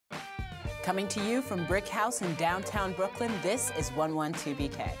Coming to you from Brick House in downtown Brooklyn, this is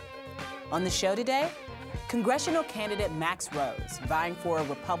 112BK. On the show today, congressional candidate Max Rose vying for a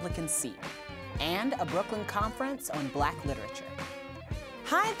Republican seat, and a Brooklyn conference on Black literature.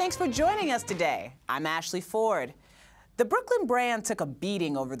 Hi, thanks for joining us today. I'm Ashley Ford. The Brooklyn brand took a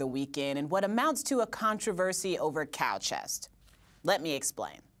beating over the weekend in what amounts to a controversy over cow chest. Let me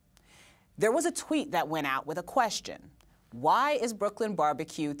explain. There was a tweet that went out with a question. Why is Brooklyn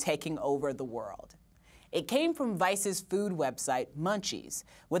barbecue taking over the world? It came from Vice's food website, Munchies,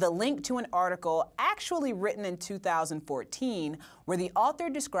 with a link to an article actually written in 2014 where the author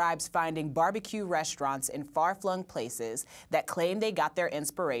describes finding barbecue restaurants in far-flung places that claim they got their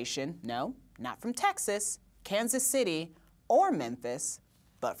inspiration, no, not from Texas, Kansas City, or Memphis,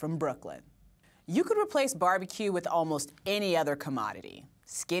 but from Brooklyn. You could replace barbecue with almost any other commodity.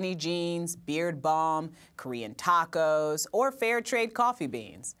 Skinny jeans, beard balm, Korean tacos, or fair trade coffee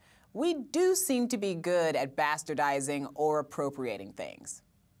beans. We do seem to be good at bastardizing or appropriating things,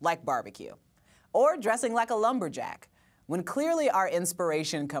 like barbecue, or dressing like a lumberjack, when clearly our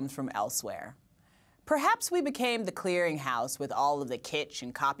inspiration comes from elsewhere. Perhaps we became the clearinghouse with all of the kitsch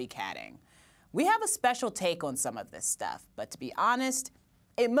and copycatting. We have a special take on some of this stuff, but to be honest,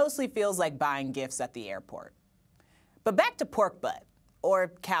 it mostly feels like buying gifts at the airport. But back to pork butt,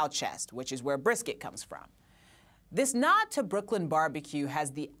 or cow chest, which is where brisket comes from. This nod to Brooklyn barbecue has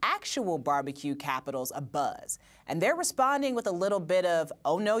the actual barbecue capitals abuzz, and they're responding with a little bit of,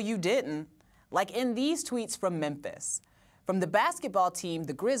 oh no you didn't, like in these tweets from Memphis. From the basketball team,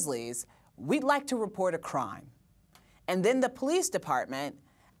 the Grizzlies, we'd like to report a crime. And then the police department,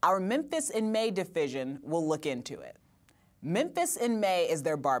 our Memphis in May division will look into it. Memphis in May is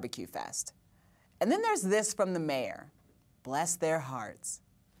their barbecue fest. And then there's this from the mayor. Bless their hearts.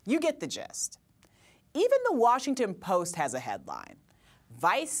 You get the gist. Even the Washington Post has a headline.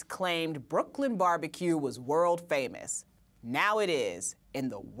 Vice claimed Brooklyn barbecue was world famous. Now it is, in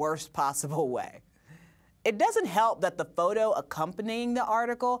the worst possible way. It doesn't help that the photo accompanying the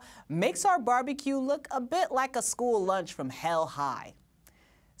article makes our barbecue look a bit like a school lunch from hell high.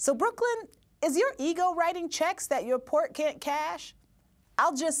 So Brooklyn, is your ego writing checks that your port can't cash?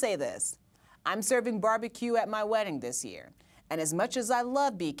 I'll just say this. I'm serving barbecue at my wedding this year, and as much as I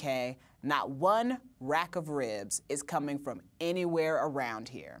love BK, not one rack of ribs is coming from anywhere around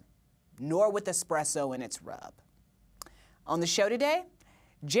here, nor with espresso in its rub. On the show today,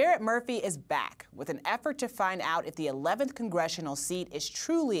 Jarrett Murphy is back with an effort to find out if the 11th congressional seat is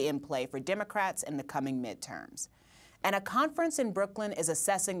truly in play for Democrats in the coming midterms. And a conference in Brooklyn is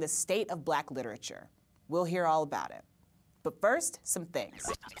assessing the state of Black literature. We'll hear all about it. But first, some things.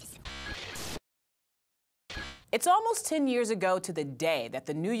 It's almost 10 years ago to the day that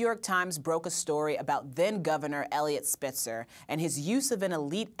the New York Times broke a story about then-Governor Eliot Spitzer and his use of an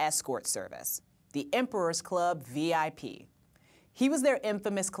elite escort service, the Emperor's Club VIP. He was their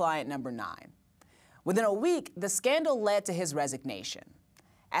infamous client number 9. Within a week, the scandal led to his resignation.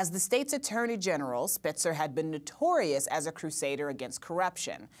 As the state's attorney general, Spitzer had been notorious as a crusader against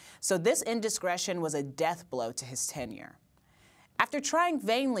corruption, so this indiscretion was a death blow to his tenure. After trying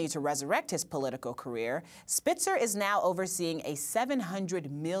vainly to resurrect his political career, Spitzer is now overseeing a $700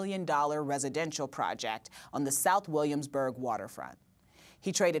 million residential project on the South Williamsburg waterfront.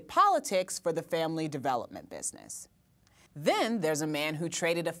 He traded politics for the family development business. Then there's a man who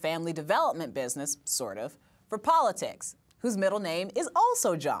traded a family development business, sort of, for politics, whose middle name is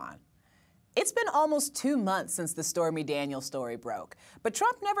also John. It's been almost 2 months since the Stormy Daniels story broke, but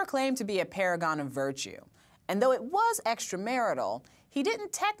Trump never claimed to be a paragon of virtue. And though it was extramarital, he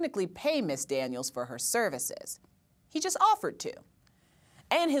didn't technically pay Miss Daniels for her services. He just offered to.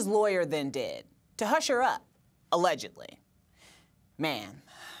 And his lawyer then did, to hush her up, allegedly. Man,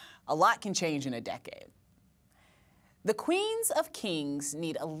 a lot can change in a decade. The Queens of Kings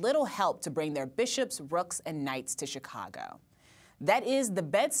need a little help to bring their bishops, rooks, and knights to Chicago. That is the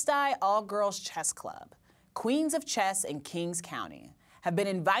Bed-Stuy All-Girls Chess Club, Queens of Chess in Kings County, have been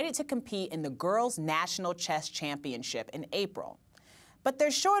invited to compete in the Girls' National Chess Championship in April. But they're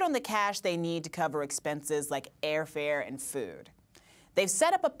short on the cash they need to cover expenses like airfare and food. They've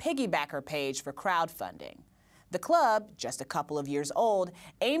set up a piggybacker page for crowdfunding. The club, just a couple of years old,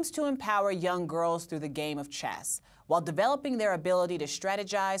 aims to empower young girls through the game of chess, while developing their ability to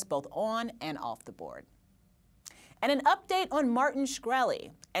strategize both on and off the board. And an update on Martin Shkreli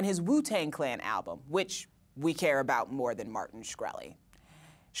and his Wu-Tang Clan album, which we care about more than Martin Shkreli.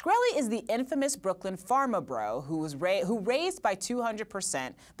 Shkreli is the infamous Brooklyn pharma bro who raised by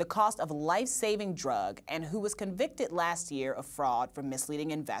 200% the cost of a life-saving drug and who was convicted last year of fraud for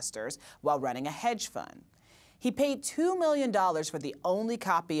misleading investors while running a hedge fund. He paid $2 million for the only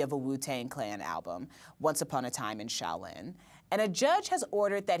copy of a Wu-Tang Clan album, Once Upon a Time in Shaolin, and a judge has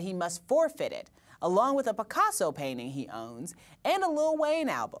ordered that he must forfeit it, along with a Picasso painting he owns and a Lil Wayne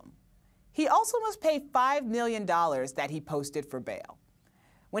album. He also must pay $5 million that he posted for bail.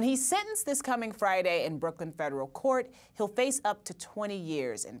 When he's sentenced this coming Friday in Brooklyn Federal Court, he'll face up to 20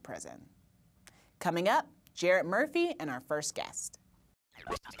 years in prison. Coming up, Jarrett Murphy and our first guest.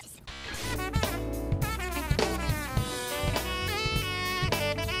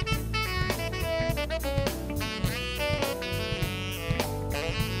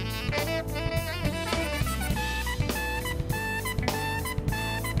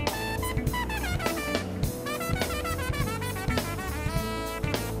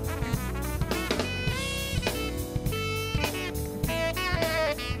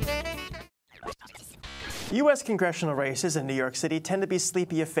 U.S. congressional races in New York City tend to be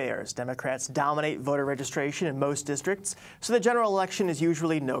sleepy affairs. Democrats dominate voter registration in most districts, so the general election is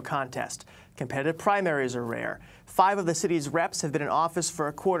usually no contest. Competitive primaries are rare. 5 of the city's reps have been in office for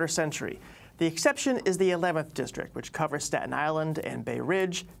a quarter century. The exception is the 11th district, which covers Staten Island and Bay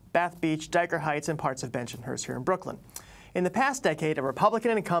Ridge, Bath Beach, Dyker Heights, and parts of Bensonhurst here in Brooklyn. In the past decade, a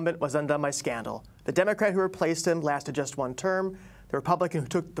Republican incumbent was undone by scandal. The Democrat who replaced him lasted just 1 term. The Republican who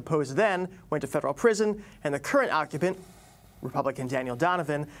took the post then went to federal prison, and the current occupant, Republican Daniel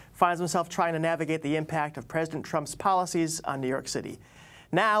Donovan, finds himself trying to navigate the impact of President Trump's policies on New York City.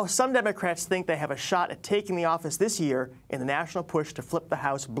 Now, some Democrats think they have a shot at taking the office this year in the national push to flip the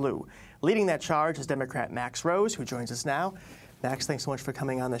House blue. Leading that charge is Democrat Max Rose, who joins us now. Max, thanks so much for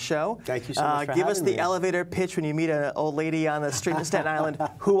coming on the show. Thank you so much for Give us the having me. elevator pitch when you meet an old lady on the street in Staten Island.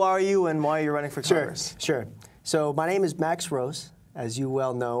 Who are you and why are you running for Congress? Sure. So my name is Max Rose, as you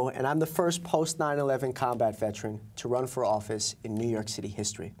well know, and I'm the first post-9/11 combat veteran to run for office in New York City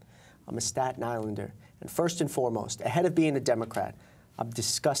history. I'm a Staten Islander, and first and foremost, ahead of being a Democrat, I'm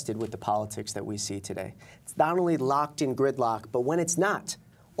disgusted with the politics that we see today. It's not only locked in gridlock, but when it's not,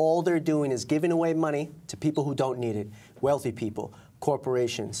 all they're doing is giving away money to people who don't need it, wealthy people,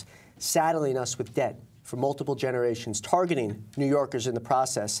 corporations, saddling us with debt for multiple generations, targeting New Yorkers in the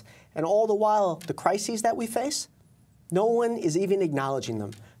process, and all the while, the crises that we face, no one is even acknowledging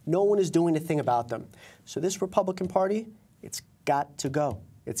them. No one is doing a thing about them. So this Republican Party, it's got to go.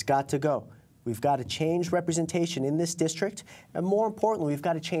 It's got to go. We've got to change representation in this district, and more importantly, we've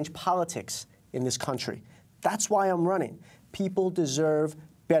got to change politics in this country. That's why I'm running. People deserve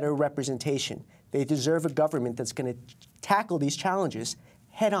better representation. They deserve a government that's going to tackle these challenges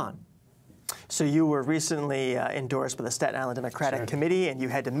head on. So you were recently endorsed by the Staten Island Democratic Committee, and you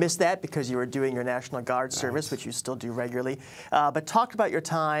had to miss that because you were doing your National Guard service, which you still do regularly. But talk about your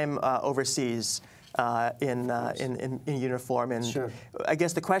time overseas in uniform. And I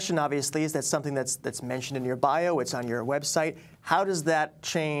guess the question, obviously, is that something that's mentioned in your bio. It's on your website. How does that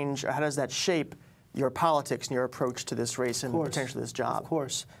change, or how does that shape your politics and your approach to this race and potentially this job? Of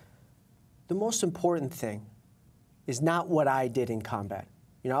course. The most important thing is not what I did in combat.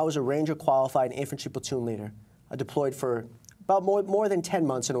 You know, I was a Ranger qualified infantry platoon leader. I deployed for about more than 10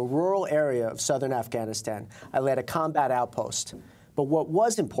 months in a rural area of southern Afghanistan. I led a combat outpost. But what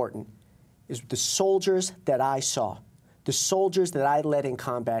was important is the soldiers that I saw, the soldiers that I led in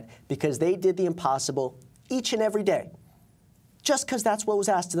combat, because they did the impossible each and every day, just because that's what was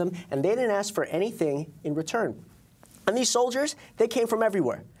asked of them, and they didn't ask for anything in return. And these soldiers, they came from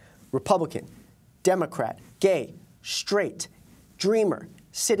everywhere. Republican, Democrat, gay, straight, dreamer,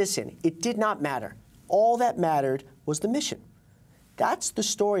 citizen. It did not matter. All that mattered was the mission. That's the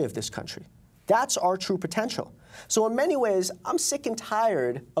story of this country. That's our true potential. So in many ways, I'm sick and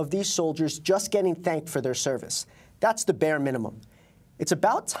tired of these soldiers just getting thanked for their service. That's the bare minimum. It's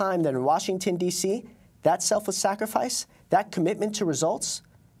about time that in Washington, D.C., that selfless sacrifice, that commitment to results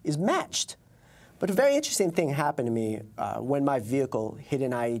is matched. But a very interesting thing happened to me when my vehicle hit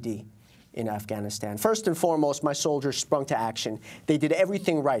an IED in Afghanistan. First and foremost, my soldiers sprung to action. They did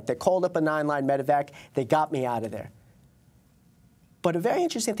everything right. They called up a 9-line medevac. They got me out of there. But a very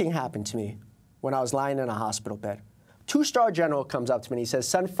interesting thing happened to me when I was lying in a hospital bed. 2-star general comes up to me and he says,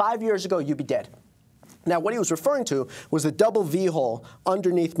 "Son, 5 years ago, you'd be dead." Now, what he was referring to was the double V-hole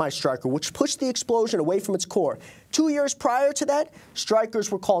underneath my Stryker, which pushed the explosion away from its core. 2 years prior to that,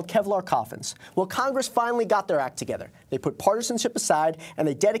 Strykers were called Kevlar coffins. Well, Congress finally got their act together. They put partisanship aside, and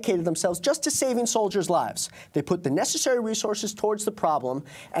they dedicated themselves just to saving soldiers' lives. They put the necessary resources towards the problem,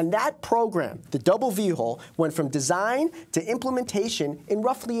 and that program, the double V-hole, went from design to implementation in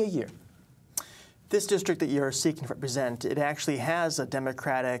roughly a year. This district that you're seeking to represent, it actually has a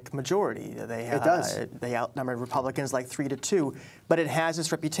Democratic majority. It does. They outnumber Republicans like 3-2, but it has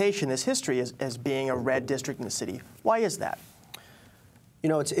this reputation, this history as being a red district in the city. Why is that? You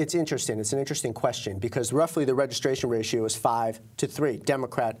know, it's interesting. It's an interesting question because roughly the registration ratio is 5-3,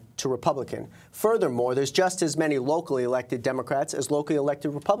 Democrat to Republican. Furthermore, there's just as many locally elected Democrats as locally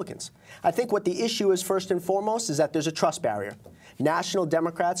elected Republicans. I think what the issue is first and foremost is that there's a trust barrier. National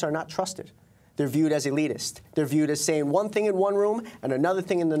Democrats are not trusted. They're viewed as elitist. They're viewed as saying one thing in one room and another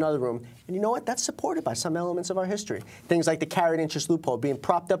thing in another room. And you know what? That's supported by some elements of our history. Things like the carried interest loophole being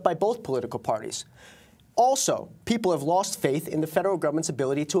propped up by both political parties. Also, people have lost faith in the federal government's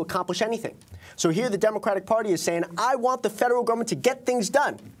ability to accomplish anything. So here the Democratic Party is saying, I want the federal government to get things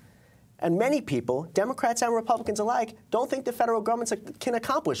done. And many people, Democrats and Republicans alike, don't think the federal government can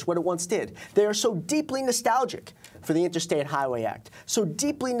accomplish what it once did. They are so deeply nostalgic for the Interstate Highway Act, so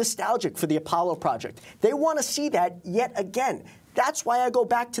deeply nostalgic for the Apollo project. They want to see that yet again. That's why I go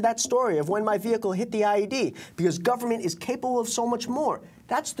back to that story of when my vehicle hit the IED, because government is capable of so much more.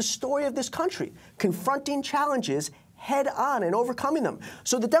 That's the story of this country, confronting challenges head on and overcoming them.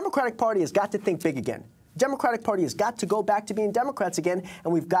 So the Democratic Party has got to think big again. The Democratic Party has got to go back to being Democrats again,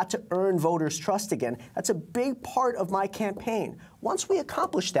 and we've got to earn voters' trust again. That's a big part of my campaign. Once we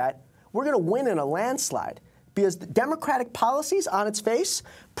accomplish that, we're going to win in a landslide, because the Democratic policies on its face,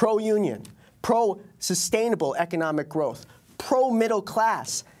 pro-union, pro-sustainable economic growth, pro-middle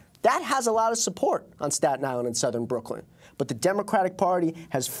class, that has a lot of support on Staten Island and southern Brooklyn. But the Democratic Party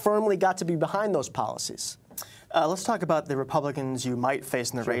has firmly got to be behind those policies. Let's talk about the Republicans you might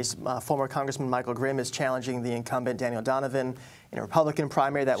face in the race. Former Congressman Michael Grimm is challenging the incumbent Daniel Donovan in a Republican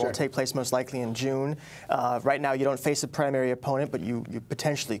primary that will take place most likely in June. Right now, you don't face a primary opponent, but you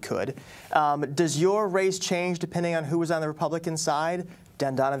potentially could. Does your race change depending on who is on the Republican side?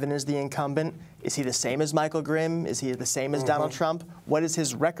 Dan Donovan is the incumbent. Is he the same as Michael Grimm? Is he the same as Donald Trump? What is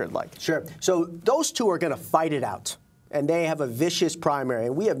his record like? Sure. So those two are going to fight it out. And they have a vicious primary,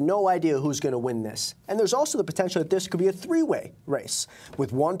 and we have no idea who's going to win this. And there's also the potential that this could be a three-way race,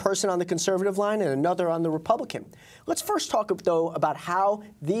 with one person on the conservative line and another on the Republican. Let's first talk, though, about how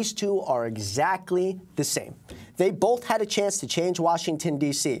these two are exactly the same. They both had a chance to change Washington,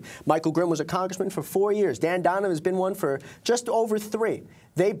 D.C. Michael Grimm was a congressman for 4 years. Dan Donovan has been one for just over 3.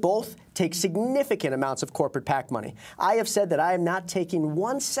 They both take significant amounts of corporate PAC money. I have said that I am not taking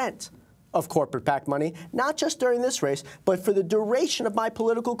 1 cent of corporate PAC money, not just during this race, but for the duration of my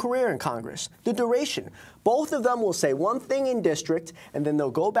political career in Congress. The duration. Both of them will say one thing in district, and then they'll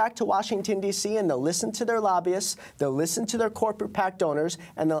go back to Washington, D.C., and they'll listen to their lobbyists, they'll listen to their corporate PAC donors,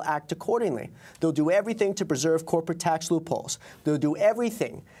 and they'll act accordingly. They'll do everything to preserve corporate tax loopholes. They'll do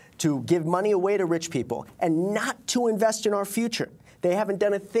everything to give money away to rich people and not to invest in our future. They haven't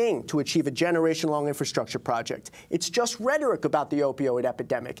done a thing to achieve a generation-long infrastructure project. It's just rhetoric about the opioid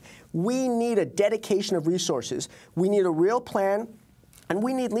epidemic. We need a dedication of resources. We need a real plan, and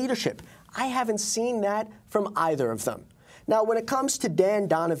we need leadership. I haven't seen that from either of them. Now, when it comes to Dan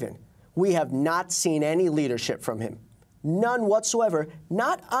Donovan, we have not seen any leadership from him. None whatsoever,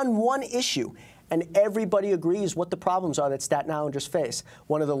 not on one issue. And everybody agrees what the problems are that Staten Islanders face.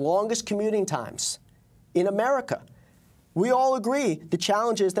 One of the longest commuting times in America. We all agree the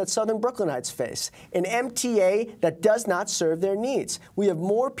challenges that southern Brooklynites face. An MTA that does not serve their needs. We have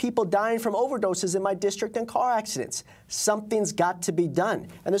more people dying from overdoses in my district than car accidents. Something's got to be done.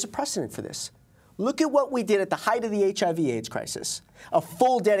 And there's a precedent for this. Look at what we did at the height of the HIV/AIDS crisis. A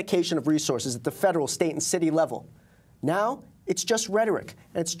full dedication of resources at the federal, state, and city level. Now, it's just rhetoric.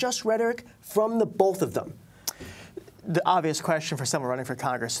 And it's just rhetoric from the both of them. The obvious question for someone running for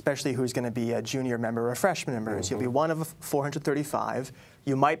Congress, especially who's going to be a junior member or a freshman member, is you'll be one of 435.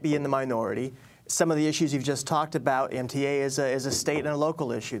 You might be in the minority. Some of the issues you've just talked about, MTA is a state and a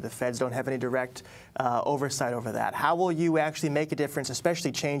local issue. The feds don't have any direct oversight over that. How will you actually make a difference,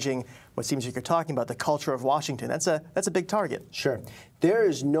 especially changing what seems like you're talking about, the culture of Washington? That's a big target. Sure. There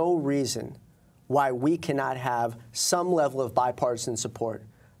is no reason why we cannot have some level of bipartisan support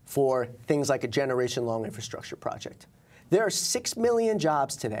for things like a generation-long infrastructure project. There are 6 million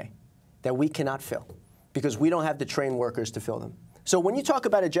jobs today that we cannot fill because we don't have the trained workers to fill them. So when you talk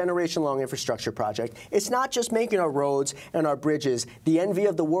about a generation-long infrastructure project, it's not just making our roads and our bridges the envy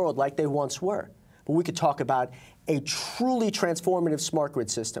of the world like they once were. But we could talk about a truly transformative smart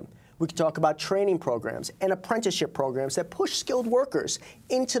grid system. We could talk about training programs and apprenticeship programs that push skilled workers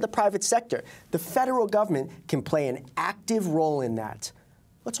into the private sector. The federal government can play an active role in that.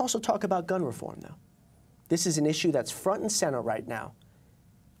 Let's also talk about gun reform, though. This is an issue that's front and center right now.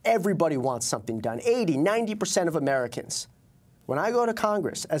 Everybody wants something done. 80, 90% of Americans. When I go to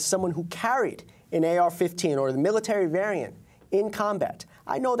Congress as someone who carried an AR-15 or the military variant in combat,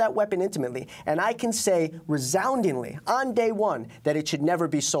 I know that weapon intimately, and I can say resoundingly on day one that it should never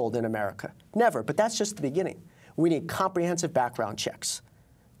be sold in America. Never, but that's just the beginning. We need comprehensive background checks.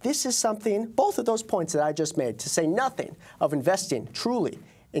 This is something, both of those points that I just made, to say nothing of investing truly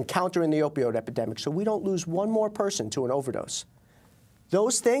in countering the opioid epidemic so we don't lose one more person to an overdose.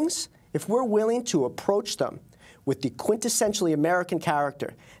 Those things, if we're willing to approach them with the quintessentially American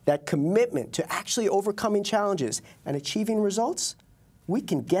character, that commitment to actually overcoming challenges and achieving results, we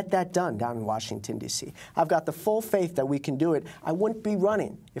can get that done down in Washington, D.C. I've got the full faith that we can do it. I wouldn't be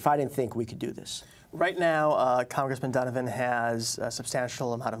running if I didn't think we could do this. Right now, Congressman Donovan has a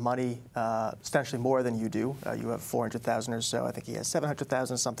substantial amount of money, substantially more than you do. You have $400,000 or so. I think he has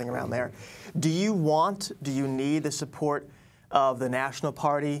 $700,000, something around there. Do you need the support of the National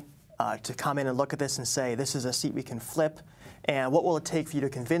Party to come in and look at this and say, this is a seat we can flip? And what will it take for you to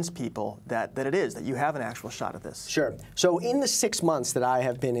convince people that you have an actual shot at this? Sure. So in the 6 months that I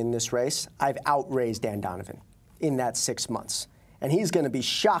have been in this race, I've outraised Dan Donovan in that 6 months. And he's going to be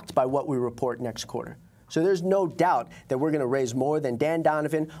shocked by what we report next quarter. So there's no doubt that we're going to raise more than Dan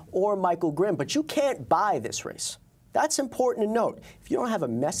Donovan or Michael Grimm. But you can't buy this race. That's important to note. If you don't have a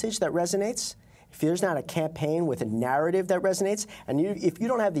message that resonates, if there's not a campaign with a narrative that resonates, and if you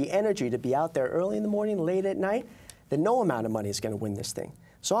don't have the energy to be out there early in the morning, late at night, then no amount of money is going to win this thing.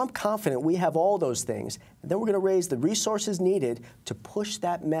 So I'm confident we have all those things, and then we're going to raise the resources needed to push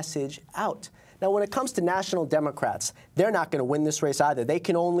that message out. Now, when it comes to national Democrats, they're not going to win this race either. They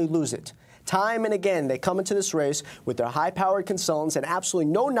can only lose it. Time and again, they come into this race with their high-powered consultants and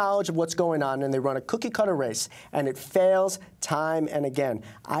absolutely no knowledge of what's going on, and they run a cookie-cutter race, and it fails time and again.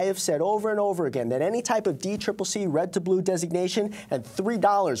 I have said over and over again that any type of DCCC red to blue designation and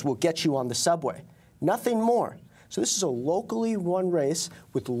 $3 will get you on the subway. Nothing more. So this is a locally run race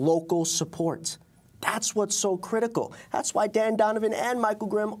with local support. That's what's so critical. That's why Dan Donovan and Michael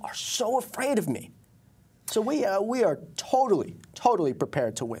Grimm are so afraid of me. So we are totally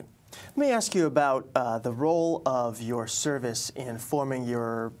prepared to win. Let me ask you about the role of your service in forming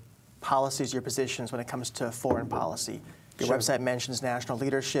your policies, your positions when it comes to foreign policy. Your website mentions national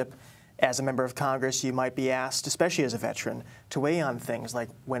leadership. As a member of Congress, you might be asked, especially as a veteran, to weigh on things like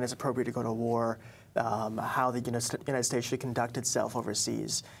when it's appropriate to go to war, how the United States should conduct itself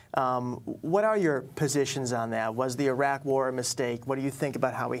overseas. What are your positions on that? Was the Iraq War a mistake? What do you think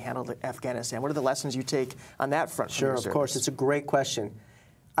about how we handled Afghanistan? What are the lessons you take on that front? Sure, of course. It's a great question.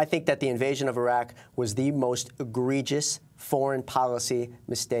 I think that the invasion of Iraq was the most egregious foreign policy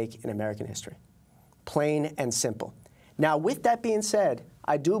mistake in American history. Plain and simple. Now, with that being said,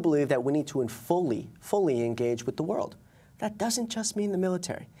 I do believe that we need to fully engage with the world. That doesn't just mean the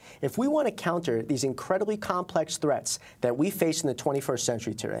military. If we want to counter these incredibly complex threats that we face in the 21st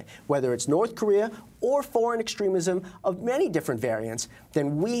century today, whether it's North Korea or foreign extremism of many different variants,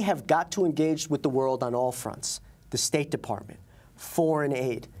 then we have got to engage with the world on all fronts. The State Department, foreign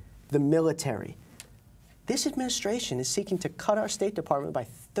aid, the military. This administration is seeking to cut our State Department by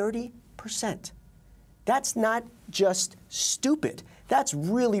 30%. That's not just stupid. That's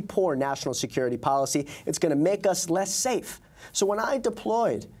really poor national security policy. It's going to make us less safe. So when I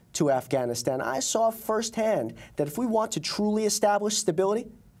deployed to Afghanistan, I saw firsthand that if we want to truly establish stability,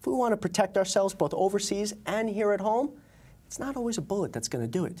 if we want to protect ourselves both overseas and here at home, it's not always a bullet that's going to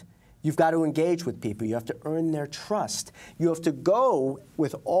do it. You've got to engage with people. You have to earn their trust. You have to go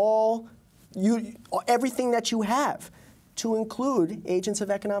with everything that you have, to include agents of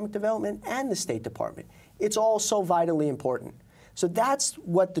economic development and the State Department. It's all so vitally important. So that's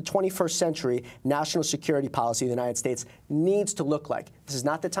what the 21st century national security policy of the United States needs to look like. This is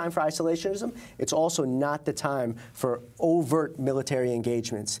not the time for isolationism. It's also not the time for overt military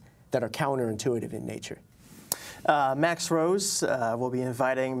engagements that are counterintuitive in nature. Max Rose will be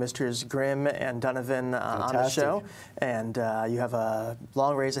inviting Mr. Grimm and Donovan on the show. And you have a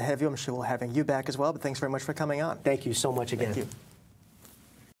long race ahead of you. I'm sure we'll having you back as well. But thanks very much for coming on. Thank you so much again. Thank you.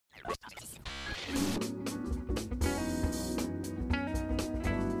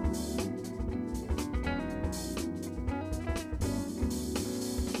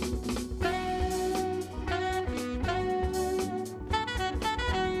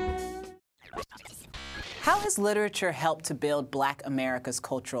 How has literature helped to build Black America's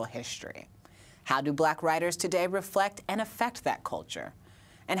cultural history? How do Black writers today reflect and affect that culture?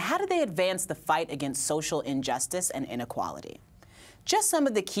 And how do they advance the fight against social injustice and inequality? Just some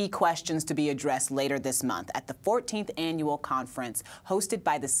of the key questions to be addressed later this month at the 14th annual conference hosted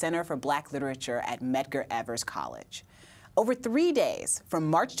by the Center for Black Literature at Medgar Evers College. Over 3 days, from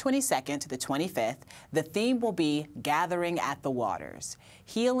March 22nd to the 25th, the theme will be Gathering at the Waters,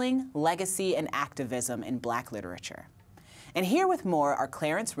 Healing, Legacy, and Activism in Black Literature. And here with more are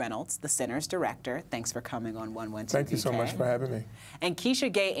Clarence Reynolds, the center's director. Thanks for coming on 112BK. Thank you so much for having me. And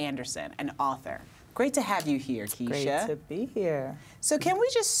Keisha-Gaye Anderson, an author. Great to have you here, Keisha. Great to be here. So can we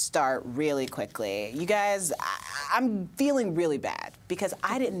just start really quickly? You guys, I'm feeling really bad because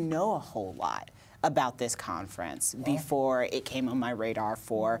I didn't know a whole lot about this conference before it came on my radar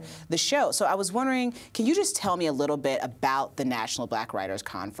for the show. So I was wondering, can you just tell me a little bit about the National Black Writers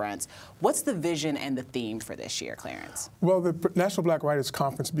Conference? What's the vision and the theme for this year, Clarence? Well, the National Black Writers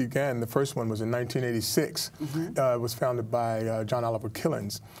Conference began, the first one was in 1986. It was founded by John Oliver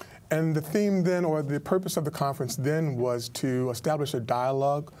Killens. And the theme then, or the purpose of the conference then, was to establish a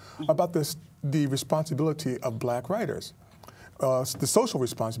dialogue about the responsibility of black writers. The social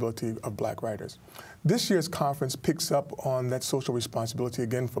responsibility of black writers. This year's conference picks up on that social responsibility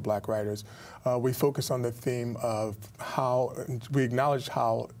again for black writers. We focus on the theme of how we acknowledge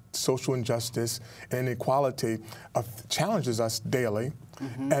how social injustice and inequality challenges us daily,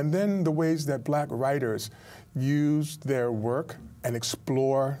 and then the ways that black writers use their work and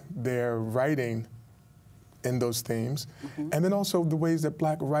explore their writing in those themes, and then also the ways that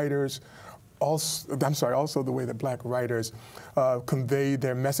black writers also the way that black writers convey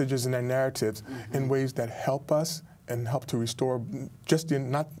their messages and their narratives in ways that help us and help to restore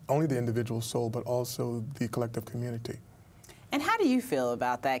not only the individual soul, but also the collective community. And how do you feel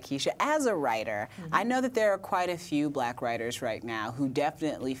about that, Keisha? As a writer, I know that there are quite a few black writers right now who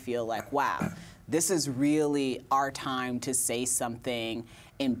definitely feel like, wow, this is really our time to say something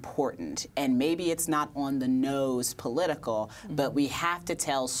important. And maybe it's not on the nose political, but we have to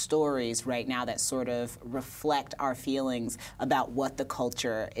tell stories right now that sort of reflect our feelings about what the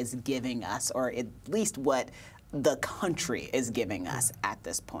culture is giving us, or at least what the country is giving us at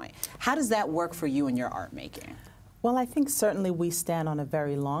this point. How does that work for you in your art making? Well, I think certainly we stand on a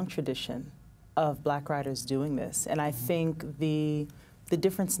very long tradition of black writers doing this. And I think the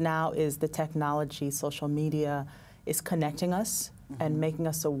difference now is the technology, social media, is connecting us and making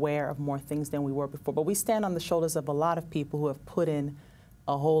us aware of more things than we were before. But we stand on the shoulders of a lot of people who have put in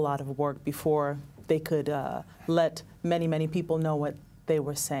a whole lot of work before they could let many, many people know what they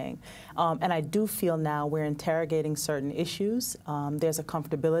were saying. And I do feel now we're interrogating certain issues. There's a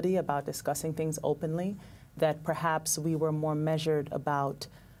comfortability about discussing things openly that perhaps we were more measured about,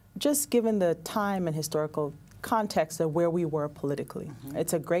 just given the time and historical context of where we were politically.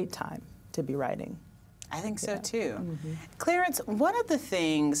 It's a great time to be writing. I think so too. Clarence, one of the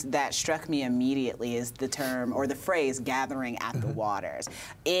things that struck me immediately is the term or the phrase gathering at the waters.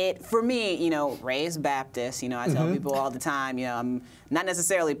 For me, you know, raised Baptist, you know, I tell people all the time, you know, I'm not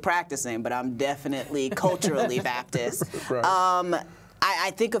necessarily practicing, but I'm definitely culturally Baptist. Right.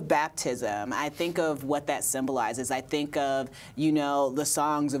 I think of baptism. I think of what that symbolizes. I think of, you know, the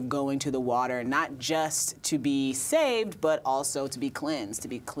songs of going to the water, not just to be saved, but also to be cleansed, to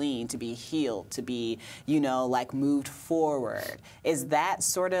be clean, to be healed, to be, you know, like moved forward. Is that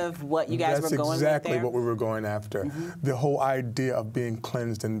sort of what you guys were going with there? That's exactly what we were going after. The whole idea of being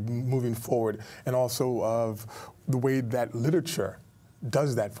cleansed and moving forward, and also of the way that literature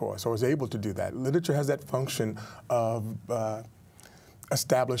does that for us, or is able to do that. Literature has that function of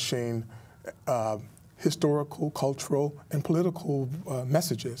establishing historical, cultural, and political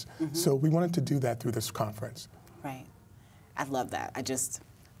messages. So we wanted to do that through this conference. Right. I love that.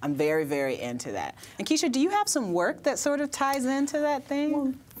 I'm very, very into that. And Keisha, do you have some work that sort of ties into that thing?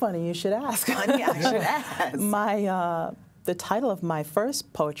 Well, funny you should ask. Funny I should ask. The title of my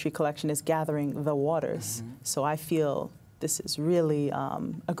first poetry collection is Gathering the Waters. So I feel this is really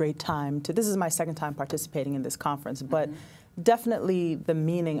a great time this is my second time participating in this conference, but definitely the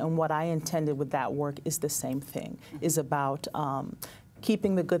meaning and what I intended with that work is the same thing, is about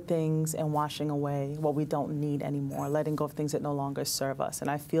keeping the good things and washing away what we don't need anymore, letting go of things that no longer serve us.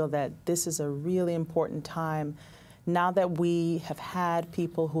 And I feel that this is a really important time now that we have had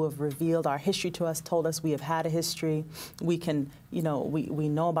people who have revealed our history to us, told us we have had a history, we can, you know, we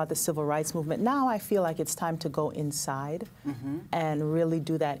know about the civil rights movement. Now I feel like it's time to go inside and really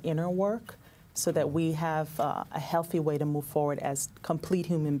do that inner work, so that we have a healthy way to move forward as complete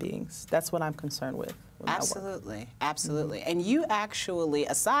human beings. That's what I'm concerned with. Absolutely, absolutely. And you actually,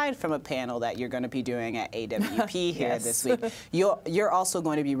 aside from a panel that you're going to be doing at AWP here this week, you're also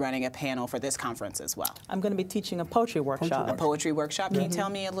going to be running a panel for this conference as well. I'm going to be teaching a poetry workshop. A poetry workshop. Can you tell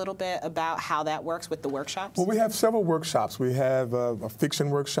me a little bit about how that works with the workshops? Well, we have several workshops. We have a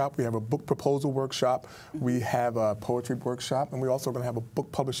fiction workshop, we have a book proposal workshop, we have a poetry workshop, and we're also going to have a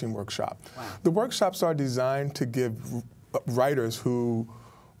book publishing workshop. The workshops are designed to give writers who,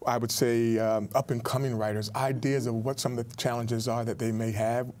 I would say, up-and-coming writers, ideas of what some of the challenges are that they may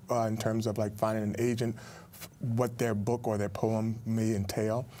have in terms of like finding an agent, what their book or their poem may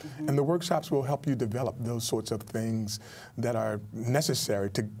entail. And the workshops will help you develop those sorts of things that are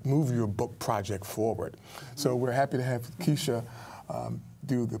necessary to move your book project forward. So we're happy to have Keisha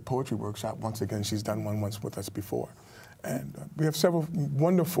do the poetry workshop once again. She's done one once with us before. And we have several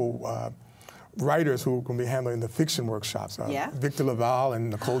wonderful writers who are going to be handling the fiction workshops. Victor Laval and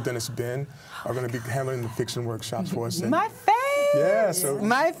Nicole Dennis-Ben are going to be handling the fiction workshops for us. My faves! Yeah, so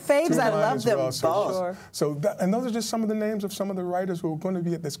my faves, I love them both. So and those are just some of the names of some of the writers who are going to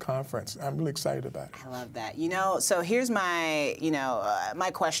be at this conference. I'm really excited about it. I love that. You know, so here's my,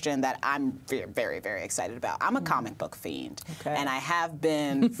 my question that I'm very, very excited about. I'm a comic book fiend, and I have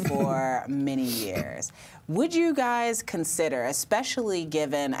been for many years. Would you guys consider, especially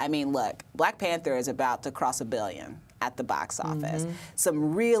given, I mean, look, Black Panther is about to cross $1 billion at the box office.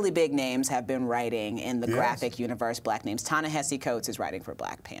 Some really big names have been writing in the graphic universe, Black names. Ta-Nehisi Coates is writing for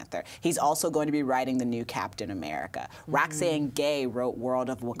Black Panther. He's also going to be writing the new Captain America. Roxane Gay wrote World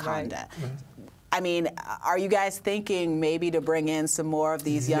of Wakanda. I mean, are you guys thinking maybe to bring in some more of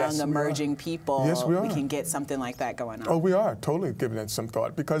these young emerging people? Yes, we are. We can get something like that going on. Oh, we are totally giving it some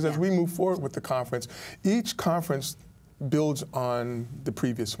thought, because as we move forward with the conference, each conference builds on the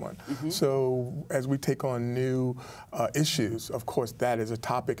previous one. So as we take on new issues, of course, that is a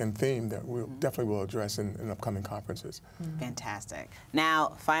topic and theme that we definitely will address in upcoming conferences. Fantastic. Now,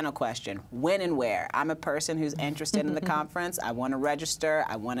 final question, when and where? I'm a person who's interested in the conference. I want to register.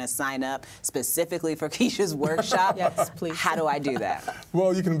 I want to sign up specifically for Keisha's workshop. Yes, please. How do I do that?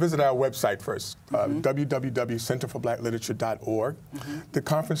 Well, you can visit our website first, www.centerforblackLiterature.org. The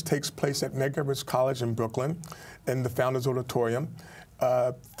conference takes place at Medgar Evers College in Brooklyn, in the Founders Auditorium.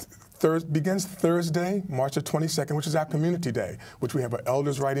 Begins Thursday, March the 22nd, which is our community day, which we have an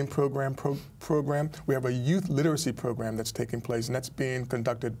elders writing program. We have a youth literacy program that's taking place, and that's being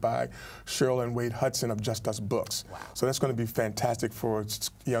conducted by Cheryl and Wade Hudson of Just Us Books. So that's going to be fantastic for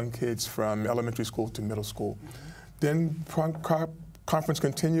young kids from elementary school to middle school. Then conference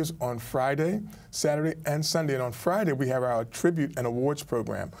continues on Friday, Saturday, and Sunday. And on Friday, we have our tribute and awards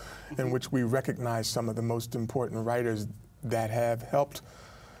program, in which we recognize some of the most important writers that have helped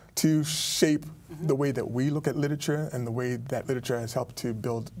to shape the way that we look at literature and the way that literature has helped to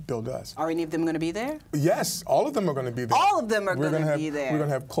build us. Are any of them going to be there? Yes, all of them are going to be there. All of them are going to be there. We're going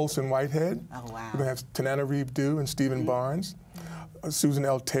to have Colson Whitehead. Oh, wow. We're going to have Tanana Reeve-Dew and Stephen Barnes, Susan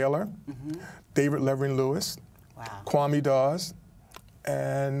L. Taylor, David Levering Lewis, Kwame Dawes,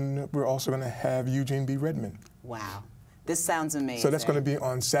 and we're also going to have Eugene B. Redmond. Wow. This sounds amazing. So that's going to be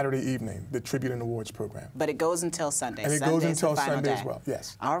on Saturday evening, the Tribute and Awards program. But it goes until Sunday. And it goes until Sunday as well,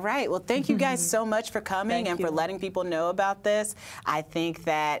 yes. All right. Well, thank you guys so much for coming and for letting people know about this. I think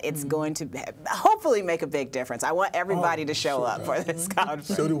that it's going to hopefully make a big difference. I want everybody to show up for this conference.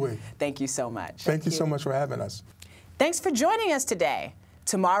 So do we. Thank you so much. Thank you so much for having us. Thanks for joining us today.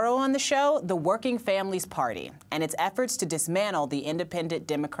 Tomorrow on the show, the Working Families Party and its efforts to dismantle the Independent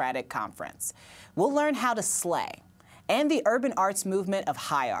Democratic Conference. We'll learn how to slay and the urban arts movement of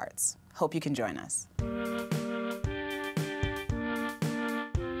high arts. Hope you can join us.